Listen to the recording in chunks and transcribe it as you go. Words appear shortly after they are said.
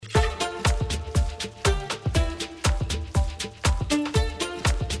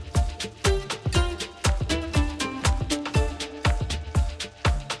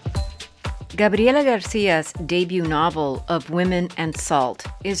Gabriela Garcia's debut novel, Of Women and Salt,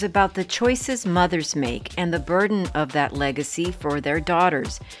 is about the choices mothers make and the burden of that legacy for their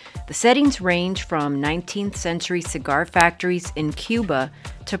daughters. The settings range from 19th century cigar factories in Cuba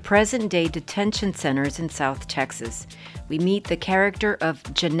to present-day detention centers in South Texas. We meet the character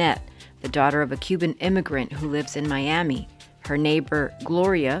of Jeanette, the daughter of a Cuban immigrant who lives in Miami. Her neighbor,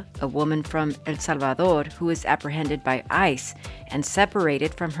 Gloria, a woman from El Salvador who is apprehended by ICE and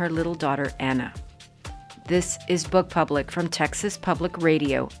separated from her little daughter, Anna. This is Book Public from Texas Public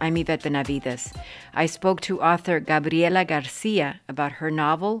Radio. I'm Yvette Benavides. I spoke to author Gabriela Garcia about her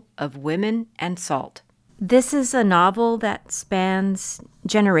novel, Of Women and Salt. This is a novel that spans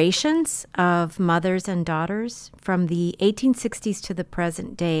generations of mothers and daughters from the 1860s to the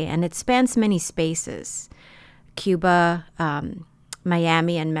present day, and it spans many spaces. Cuba,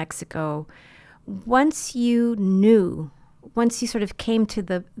 Miami, and Mexico. Once you sort of came to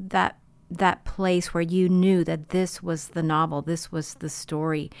that place where you knew that this was the novel, this was the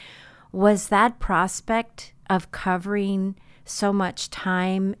story, was that prospect of covering so much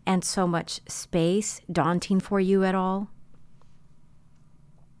time and so much space daunting for you at all?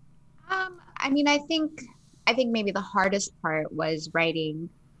 I think maybe the hardest part was writing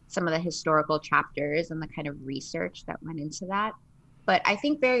some of the historical chapters and the kind of research that went into that. But I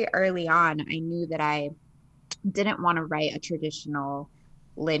think very early on, I knew that I didn't want to write a traditional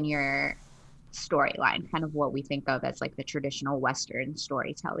linear storyline, kind of what we think of as like the traditional Western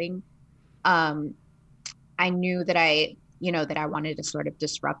storytelling. I knew that I wanted to sort of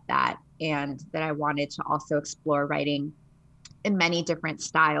disrupt that, and that I wanted to also explore writing in many different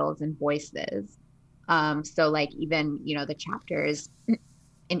styles and voices. So like even, the chapters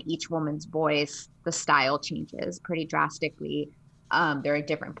in each woman's voice, the style changes pretty drastically. There are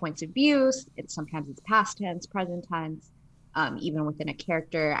different points of views. Sometimes it's past tense, present tense, even within a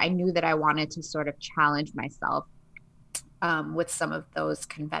character. I knew that I wanted to sort of challenge myself with some of those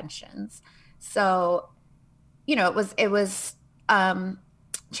conventions. So, it was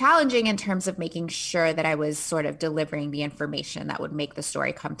challenging in terms of making sure that I was sort of delivering the information that would make the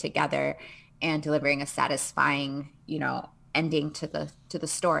story come together and delivering a satisfying, ending to the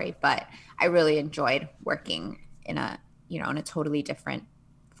story. But I really enjoyed working in a totally different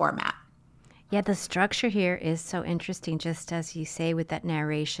format. Yeah, the structure here is so interesting, just as you say, with that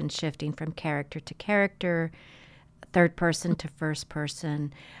narration shifting from character to character, third person to first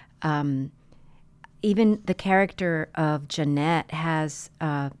person. Even the character of Jeanette has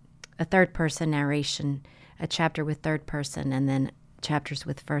a third person narration, a chapter with third person, and then chapters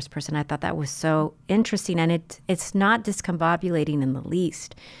with first person. I thought that was so interesting, and it's not discombobulating in the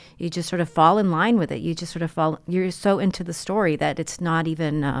least. You just sort of fall in line with it. You just sort of you're so into the story that it's not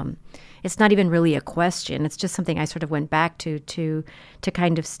even really a question. It's just something I sort of went back to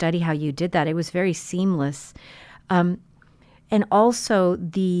kind of study how you did that. It was very seamless. And also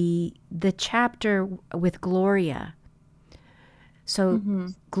the chapter with Gloria. So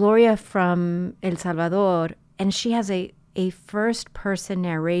Gloria from El Salvador, and she has a first-person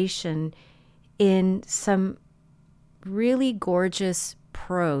narration in some really gorgeous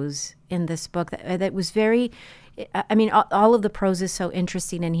prose in this book that was very, all of the prose is so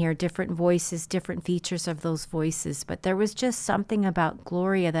interesting in here, different voices, different features of those voices, but there was just something about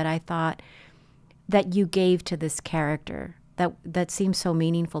Gloria that I thought that you gave to this character that seemed so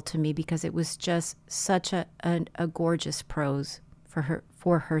meaningful to me, because it was just such a gorgeous prose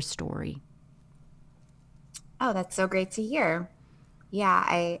for her story. Oh, that's so great to hear.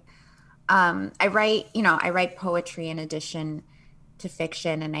 Yeah, I write poetry in addition to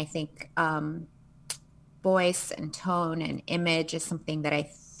fiction, and I think voice and tone and image is something that I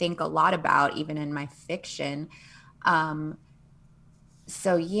think a lot about, even in my fiction.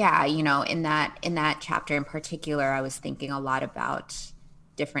 So yeah, in that chapter in particular, I was thinking a lot about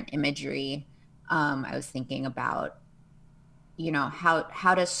different imagery. I was thinking about,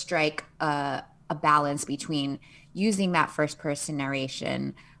 how to strike a balance between using that first person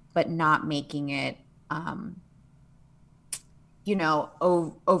narration, but not making it,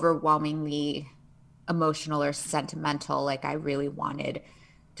 overwhelmingly emotional or sentimental. Like I really wanted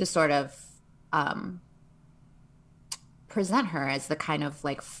to sort of present her as the kind of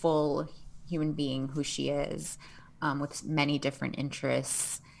like full human being who she is, with many different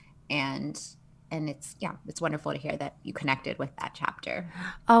interests. And it's wonderful to hear that you connected with that chapter.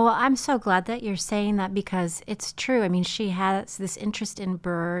 Oh, well, I'm so glad that you're saying that, because it's true. I mean, she has this interest in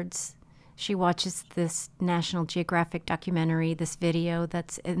birds. She watches this National Geographic documentary, this video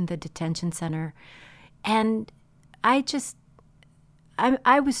that's in the detention center. And I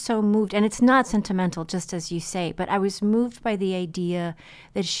I was so moved, and it's not sentimental, just as you say, but I was moved by the idea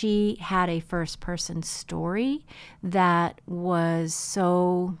that she had a first person story that was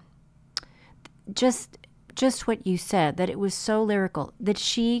so just what you said, that it was so lyrical, that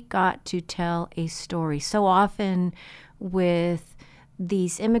she got to tell a story. So often with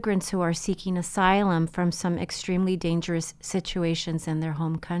these immigrants who are seeking asylum from some extremely dangerous situations in their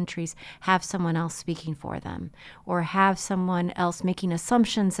home countries, have someone else speaking for them, or have someone else making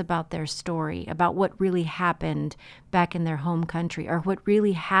assumptions about their story, about what really happened back in their home country, or what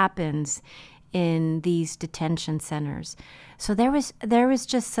really happens in these detention centers. So there was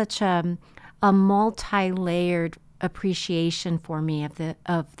just such a multi-layered appreciation for me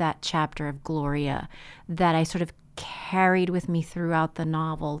of that chapter of Gloria that I sort of carried with me throughout the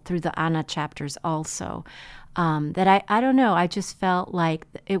novel, through the Ana chapters also. That I don't know, I just felt like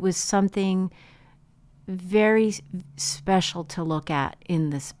it was something very special to look at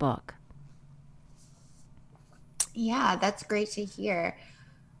in this book. Yeah, that's great to hear.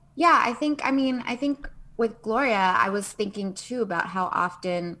 Yeah, I think with Gloria, I was thinking too about how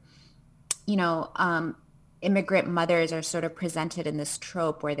often, you know, immigrant mothers are sort of presented in this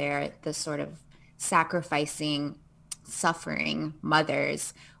trope where they're the sort of sacrificing, suffering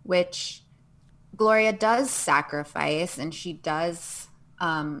mothers, which Gloria does sacrifice, and she does,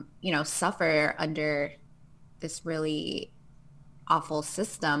 suffer under this really awful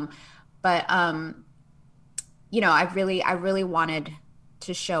system. But I really wanted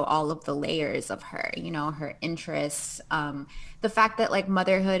to show all of the layers of her, her interests, the fact that like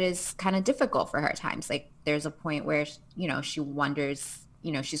motherhood is kind of difficult for her at times. Like there's a point where, she wonders,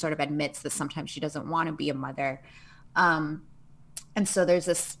 she sort of admits that sometimes she doesn't want to be a mother. And so there's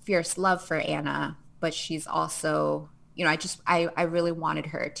this fierce love for Anna, but she's also, I really wanted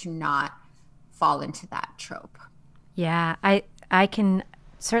her to not fall into that trope. Yeah, I can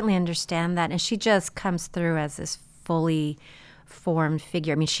certainly understand that, and she just comes through as this fully formed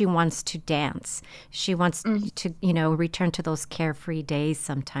figure. I mean, she wants to dance. She wants to, return to those carefree days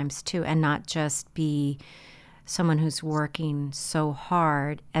sometimes too, and not just be someone who's working so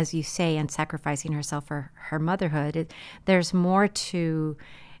hard, as you say, and sacrificing herself for her motherhood. There's more to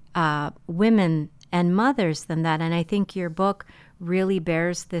women and mothers than that, and I think your book really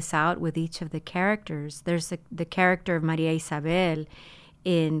bears this out with each of the characters. There's the character of Maria Isabel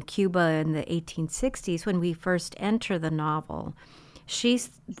in Cuba in the 1860s when we first enter the novel.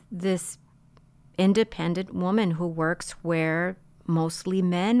 She's this independent woman who works where mostly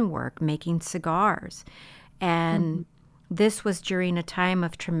men work, making cigars. And this was during a time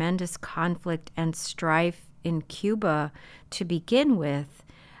of tremendous conflict and strife in Cuba to begin with.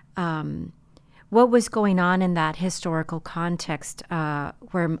 What was going on in that historical context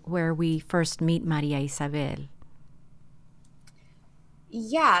where we first meet Maria Isabel?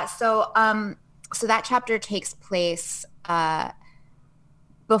 Yeah, so that chapter takes place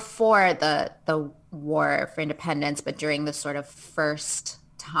before the War for Independence, but during the sort of first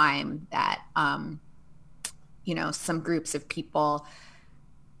time that some groups of people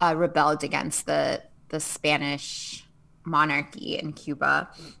rebelled against the Spanish monarchy in Cuba.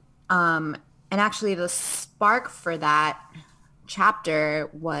 And actually, the spark for that chapter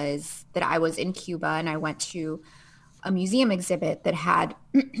was that I was in Cuba and I went to a museum exhibit that had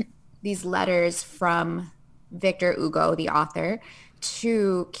these letters from Victor Hugo, the author,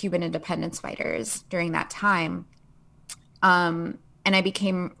 to Cuban independence fighters during that time. And I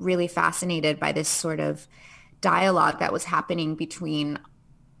became really fascinated by this sort of dialogue that was happening between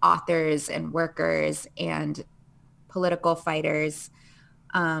authors and workers and political fighters.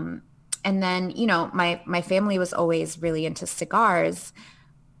 And then, my family was always really into cigars.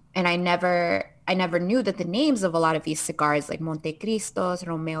 And I never knew that the names of a lot of these cigars, like Montecristos,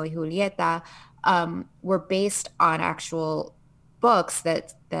 Romeo y Julieta, were based on actual books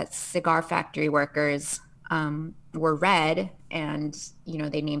that cigar factory workers were read, and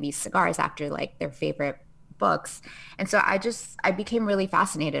they named these cigars after like their favorite books. And so I became really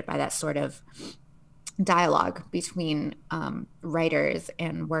fascinated by that sort of dialogue between writers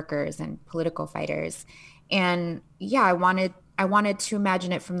and workers and political fighters. And yeah, I wanted to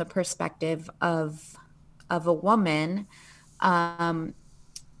imagine it from the perspective of a woman, and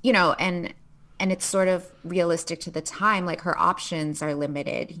it's sort of realistic to the time. Like her options are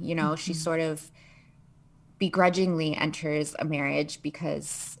limited. She sort of begrudgingly enters a marriage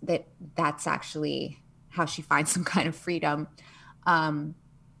because that's actually how she finds some kind of freedom. And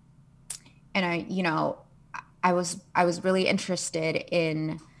I was really interested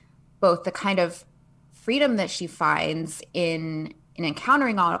in both the kind of freedom that she finds in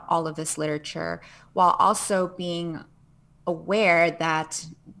encountering all of this literature, while also being aware that,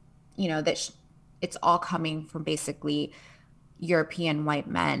 it's all coming from basically European white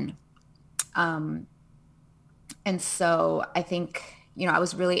men. Um, and so I think, I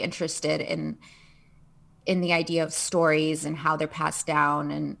was really interested in the idea of stories and how they're passed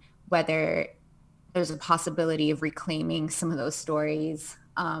down, and whether there's a possibility of reclaiming some of those stories.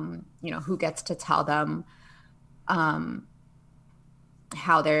 Who gets to tell them, um,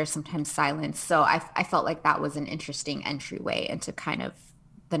 how they're sometimes silenced. So I felt like that was an interesting entryway into kind of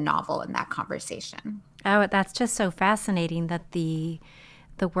the novel and that conversation. Oh, that's just so fascinating that the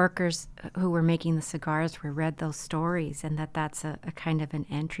workers who were making the cigars were read those stories, and that's a kind of an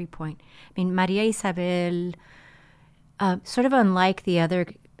entry point. I mean, Maria Isabel, sort of unlike the other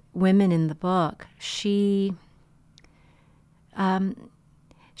women in the book, she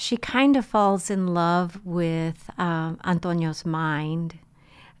kind of falls in love with Antonio's mind.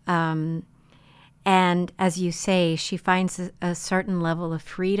 Um, and as you say, she finds a certain level of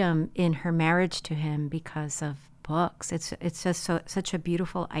freedom in her marriage to him because of books. It's just such a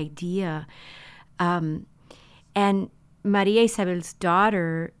beautiful idea. And Maria Isabel's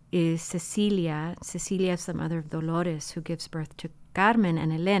daughter is Cecilia. Cecilia is the mother of Dolores, who gives birth to Carmen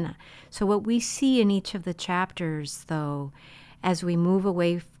and Elena. So what we see in each of the chapters, though, as we move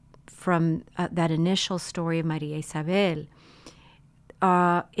away from that initial story of Maria Isabel,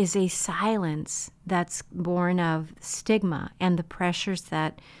 is a silence that's born of stigma and the pressures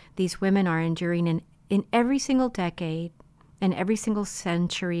that these women are enduring in every single decade, in every single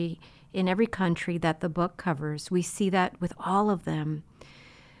century, in every country that the book covers. We see that with all of them.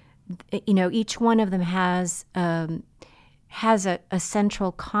 Each one of them has a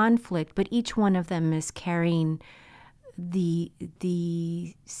central conflict, but each one of them is carrying the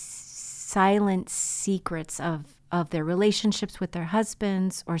silent secrets of their relationships with their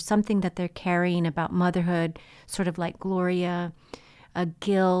husbands, or something that they're carrying about motherhood, sort of like Gloria, a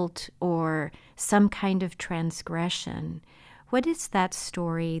guilt or some kind of transgression. What is that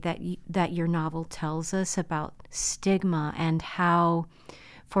story that your novel tells us about stigma, and how,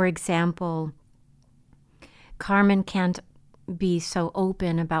 for example, Carmen can't be so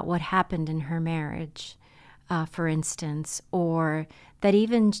open about what happened in her marriage, for instance, or that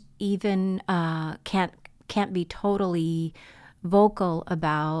even can't be totally vocal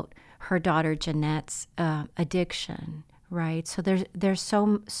about her daughter Jeanette's addiction, right? So there's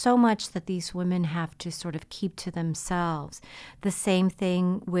so much that these women have to sort of keep to themselves. The same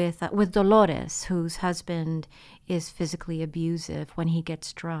thing with Dolores, whose husband is physically abusive when he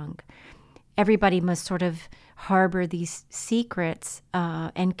gets drunk. Everybody must sort of harbor these secrets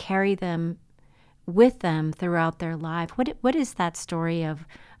and carry them with them throughout their life. What is that story of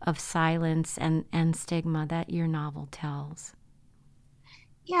silence and stigma that your novel tells?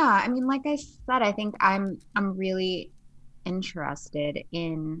 Yeah, I mean, like I said, I think I'm really interested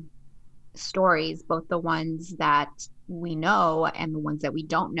in stories, both the ones that we know and the ones that we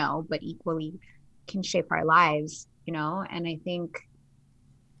don't know, but equally can shape our lives. And I think,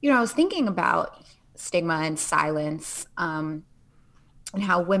 I was thinking about stigma and silence, and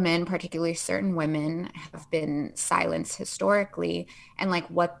how women, particularly certain women, have been silenced historically, and like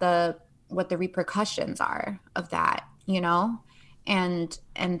what the repercussions are of that. And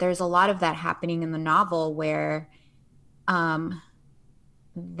there's a lot of that happening in the novel, where um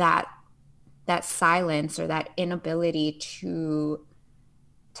that that silence, or that inability to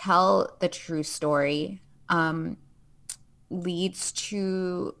tell the true story, leads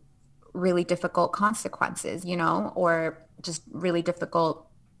to really difficult consequences, or just really difficult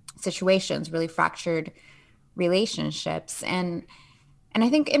situations, really fractured relationships. And I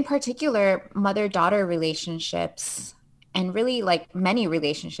think in particular, mother-daughter relationships, and really like many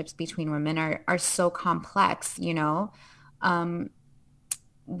relationships between women, are so complex. Um,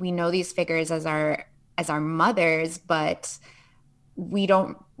 we know these figures as our mothers, but we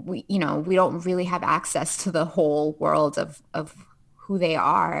don't really have access to the whole world of who they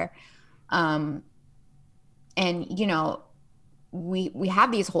are. Um, and we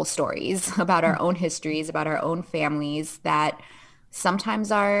have these whole stories about our own histories, about our own families, that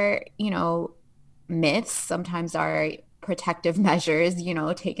sometimes are, myths, sometimes are protective measures,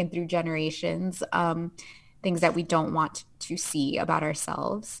 taken through generations, things that we don't want to see about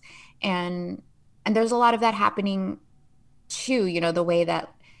ourselves. And there's a lot of that happening too, the way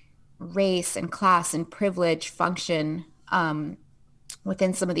that race and class and privilege function,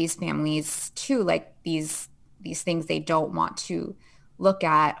 within some of these families too, like these things they don't want to look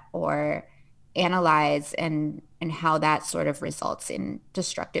at or analyze, and how that sort of results in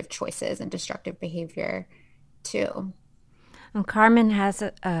destructive choices and destructive behavior too. And Carmen has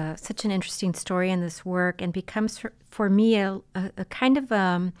such an interesting story in this work and becomes for me a kind of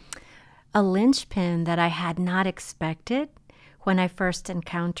a linchpin that I had not expected when I first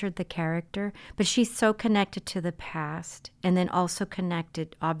encountered the character. But she's so connected to the past and then also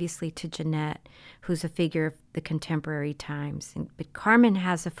connected, obviously, to Jeanette, who's a figure of the contemporary times. But Carmen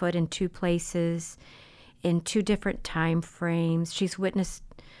has a foot in two places, in two different time frames. She's witnessed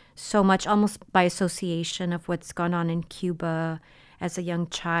so much, almost by association, of what's gone on in Cuba as a young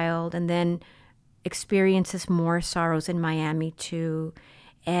child, and then experiences more sorrows in Miami too.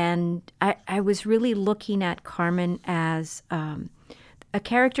 And I was really looking at Carmen as a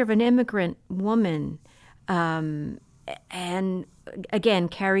character of an immigrant woman, and again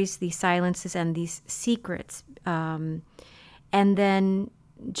carries these silences and these secrets. And then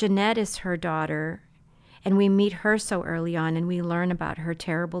Jeanette is her daughter, and we meet her so early on, and we learn about her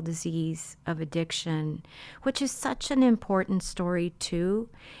terrible disease of addiction, which is such an important story too.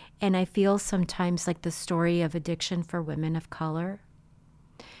 And I feel sometimes like the story of addiction for women of color,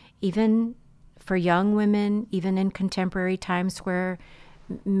 even for young women, even in contemporary times where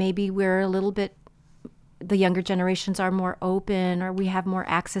maybe we're a little bit, the younger generations are more open or we have more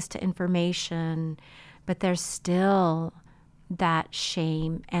access to information, but there's still that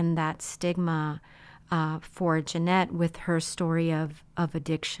shame and that stigma for Jeanette with her story of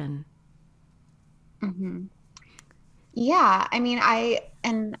addiction. Mm-hmm. Yeah, I mean, I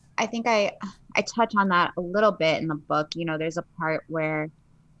think I touch on that a little bit in the book. You know, there's a part where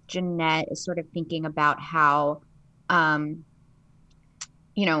Jeanette is sort of thinking about how,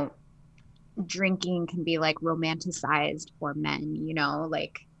 you know, drinking can be like romanticized for men, you know,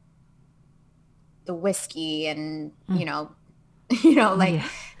 like the whiskey and, like Yeah.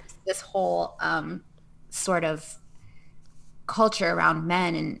 this whole sort of culture around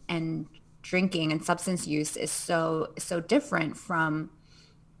men and drinking and substance use is so different from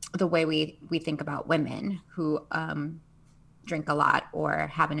the way we think about women who drink a lot or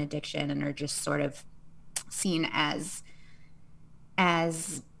have an addiction and are just sort of seen as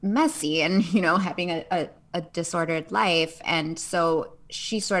messy and having a disordered life. And so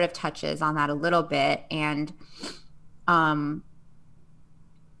she sort of touches on that a little bit. And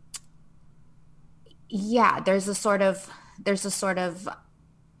there's a sort of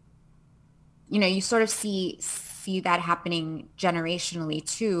you sort of see that happening generationally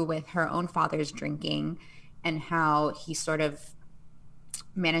too, with her own father's drinking and how he sort of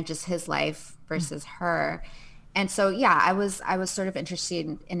manages his life versus her. And so, I was sort of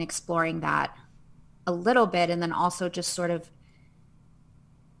interested in exploring that a little bit, and then also just sort of,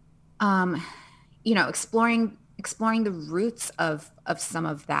 exploring the roots of some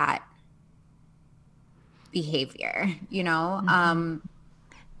of that behavior,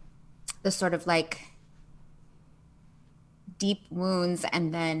 the sort of like deep wounds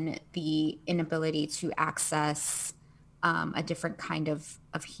and then the inability to access a different kind of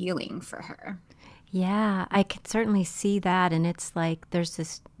healing for her. Yeah, I could certainly see that. And it's like there's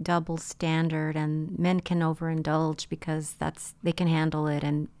this double standard, and men can overindulge because they can handle it.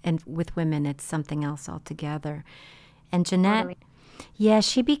 And with women, it's something else altogether. And Jeanette, Totally. yeah,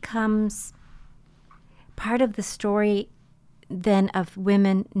 she becomes part of the story then of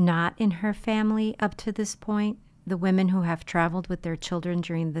women not in her family up to this point. The women who have traveled with their children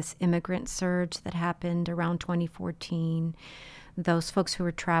during this immigrant surge that happened around 2014. Those folks who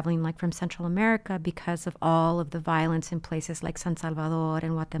were traveling like from Central America because of all of the violence in places like San Salvador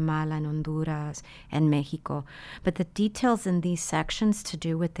and Guatemala and Honduras and Mexico. But the details in these sections to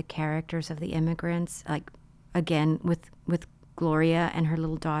do with the characters of the immigrants, like again with Gloria and her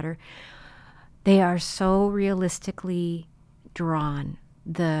little daughter, they are so realistically drawn.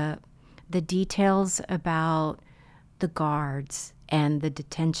 The details about the guards and the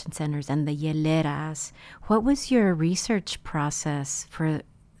detention centers and the hieleras. What was your research process for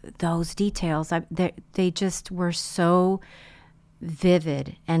those details? They just were so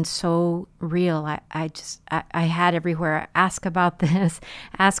vivid and so real. I had everywhere ask about this,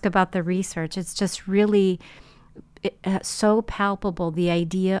 ask about the research. It's just really so palpable, the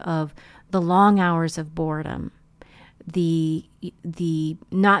idea of the long hours of boredom, the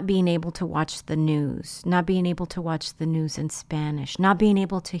not being able to watch the news, not being able to watch the news in Spanish, not being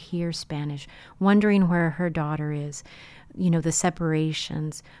able to hear Spanish, wondering where her daughter is, the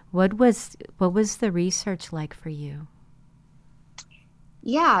separations. What was the research like for you?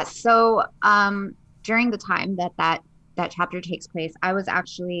 Yeah. So during the time that chapter takes place, I was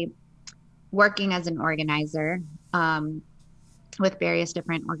actually working as an organizer with various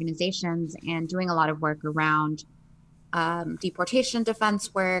different organizations and doing a lot of work around deportation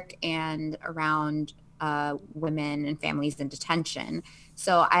defense work and around women and families in detention.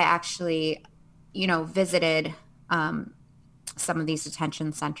 So I actually, visited some of these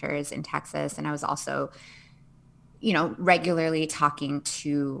detention centers in Texas, and I was also, regularly talking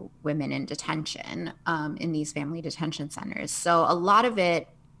to women in detention in these family detention centers. So a lot of it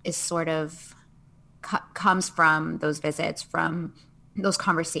is sort of comes from those visits, from those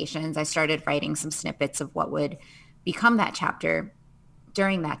conversations. I started writing some snippets of what would become that chapter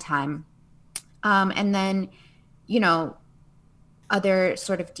during that time. And then, you know, other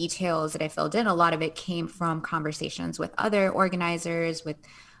sort of details that I filled in, a lot of it came from conversations with other organizers, with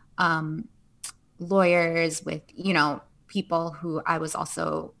um, lawyers, with, people who I was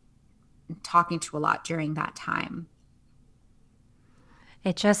also talking to a lot during that time.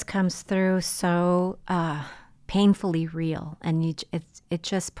 It just comes through so painfully real, and it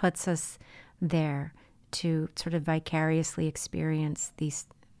just puts us there to sort of vicariously experience these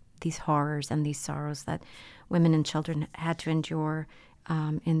horrors and these sorrows that women and children had to endure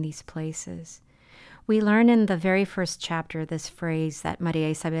in these places. We learn in the very first chapter this phrase that Maria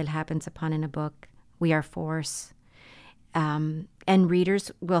Isabel happens upon in a book, "We are force." And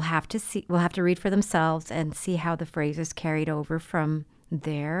readers will have to read for themselves and see how the phrase is carried over from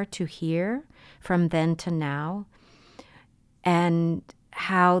there to here, from then to now, and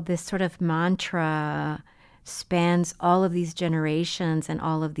how this sort of mantra spans all of these generations and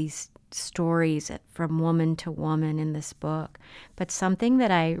all of these stories from woman to woman in this book. But something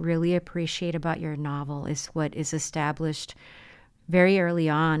that I really appreciate about your novel is what is established very early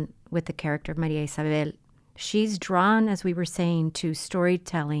on with the character of Maria Isabel. She's drawn, as we were saying, to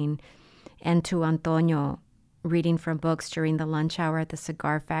storytelling and to Antonio reading from books during the lunch hour at the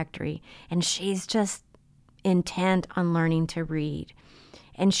cigar factory. And she's just intent on learning to read.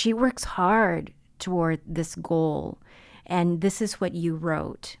 And she works hard toward this goal. And this is what you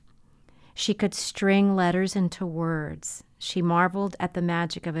wrote. She could string letters into words. She marveled at the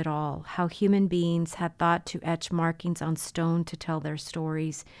magic of it all, how human beings had thought to etch markings on stone to tell their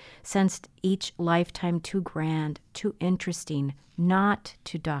stories, sensed each lifetime too grand, too interesting, not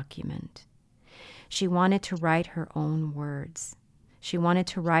to document. She wanted to write her own words. She wanted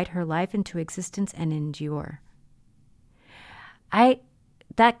to write her life into existence and endure.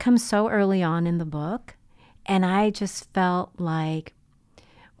 That comes so early on in the book, and I just felt like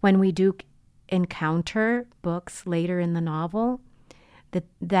when we do encounter books later in the novel,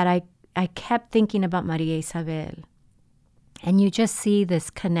 that I kept thinking about Maria Isabel. And you just see this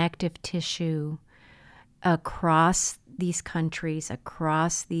connective tissue across these countries,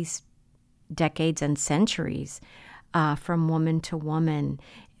 across these decades and centuries, from woman to woman.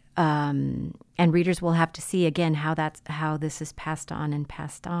 And readers will have to see again how this is passed on and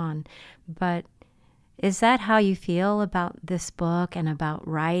passed on. But is that how you feel about this book and about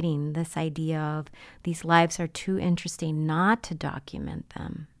writing, this idea of these lives are too interesting not to document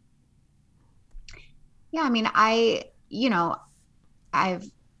them? Yeah, I mean,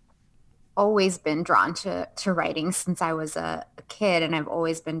 I've always been drawn to writing since I was a kid, and I've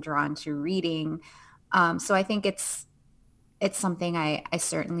always been drawn to reading. So I think it's something I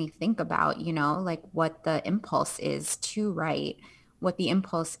certainly think about, like what the impulse is to write, what the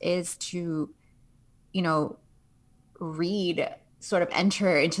impulse is to, read, sort of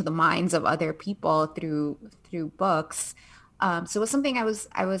enter into the minds of other people through books. So it was something I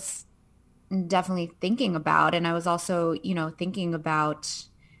was definitely thinking about, and I was also, thinking about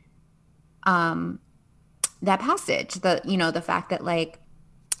that passage, the fact that like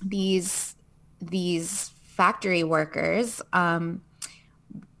these factory workers,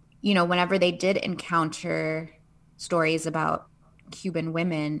 whenever they did encounter stories about Cuban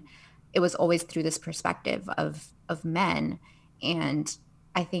women, it was always through this perspective of men. And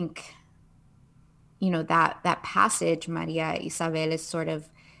I think, that passage, Maria Isabel is sort of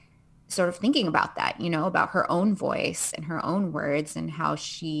thinking about that, about her own voice and her own words, and how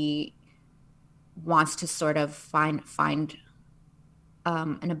she wants to sort of find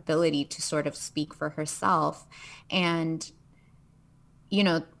an ability to sort of speak for herself. And,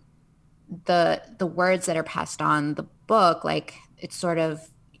 the words that are passed on the book, like it's sort of,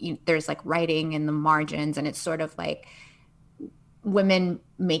 there's like writing in the margins, and it's sort of like women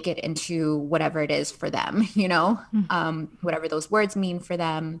make it into whatever it is for them, whatever those words mean for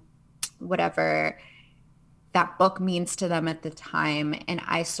them, whatever that book means to them at the time. And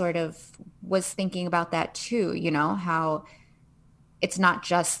I sort of was thinking about that too, how it's not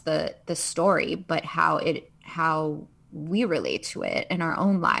just the story, but how we relate to it in our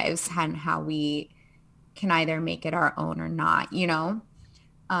own lives, and how we can either make it our own or not,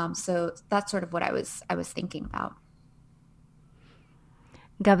 So that's sort of what I was thinking about.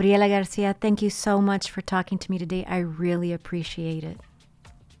 Gabriela Garcia, thank you so much for talking to me today. I really appreciate it.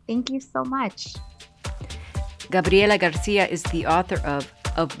 Thank you so much. Gabriela Garcia is the author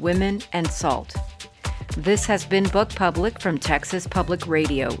of Women and Salt. This has been Book Public from Texas Public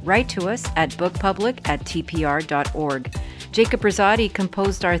Radio. Write to us at bookpublic@tpr.org. Jacob Rosati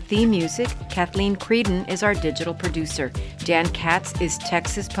composed our theme music. Kathleen Creedon is our digital producer. Dan Katz is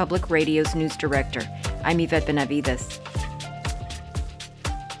Texas Public Radio's news director. I'm Yvette Benavides.